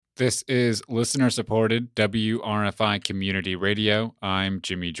This is listener-supported WRFI Community Radio. I'm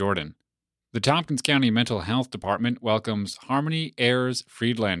Jimmy Jordan. The Tompkins County Mental Health Department welcomes Harmony Ayers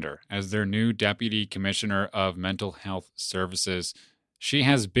Friedlander as their new Deputy Commissioner of Mental Health Services. She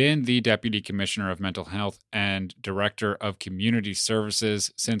has been the Deputy Commissioner of Mental Health and Director of Community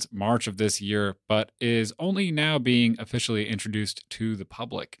Services since March of this year, but is only now being officially introduced to the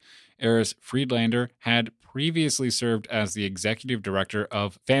public. Ayers Friedlander had previously served as the Executive Director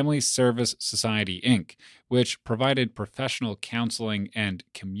of Family Service Society, Inc., which provided professional counseling and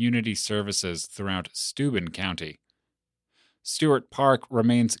community services throughout Steuben County. Stewart Park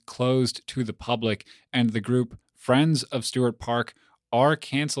remains closed to the public, and the group Friends of Stewart Park are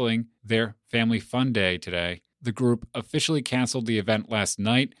canceling their Family Fun Day today. The group officially canceled the event last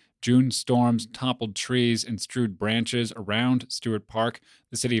night. June storms toppled trees and strewed branches around Stewart Park.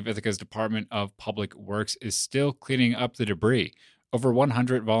 The City of Ithaca's Department of Public Works is still cleaning up the debris. Over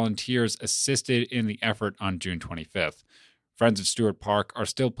 100 volunteers assisted in the effort on June 25th. Friends of Stewart Park are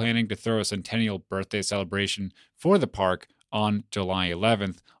still planning to throw a centennial birthday celebration for the park on July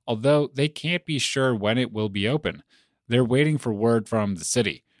 11th, although they can't be sure when it will be open. They're waiting for word from the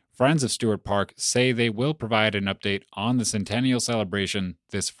city. Friends of Stewart Park say they will provide an update on the centennial celebration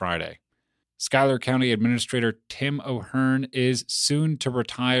this Friday. Schuyler County Administrator Tim O'Hearn is soon to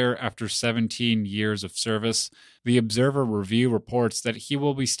retire after 17 years of service. The Observer Review reports that he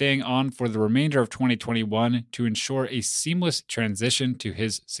will be staying on for the remainder of 2021 to ensure a seamless transition to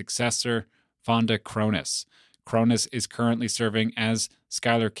his successor, Fonda Cronus. Cronus is currently serving as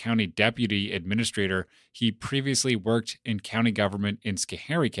Schuyler County Deputy Administrator. He previously worked in county government in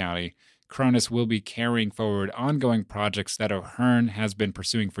Schoharie County. Cronus will be carrying forward ongoing projects that O'Hearn has been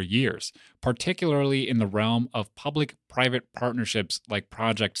pursuing for years, particularly in the realm of public-private partnerships like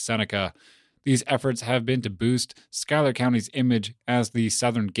Project Seneca. These efforts have been to boost Schuyler County's image as the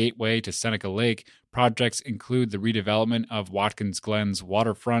southern gateway to Seneca Lake. Projects include the redevelopment of Watkins Glen's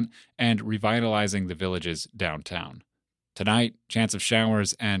waterfront and revitalizing the village's downtown. Tonight, chance of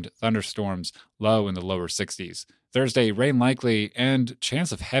showers and thunderstorms, low in the lower 60s. Thursday, rain likely and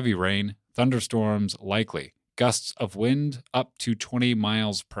chance of heavy rain, thunderstorms likely. Gusts of wind up to 20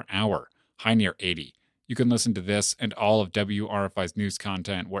 miles per hour, high near 80. You can listen to this and all of WRFI's news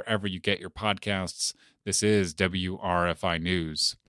content wherever you get your podcasts. This is WRFI News.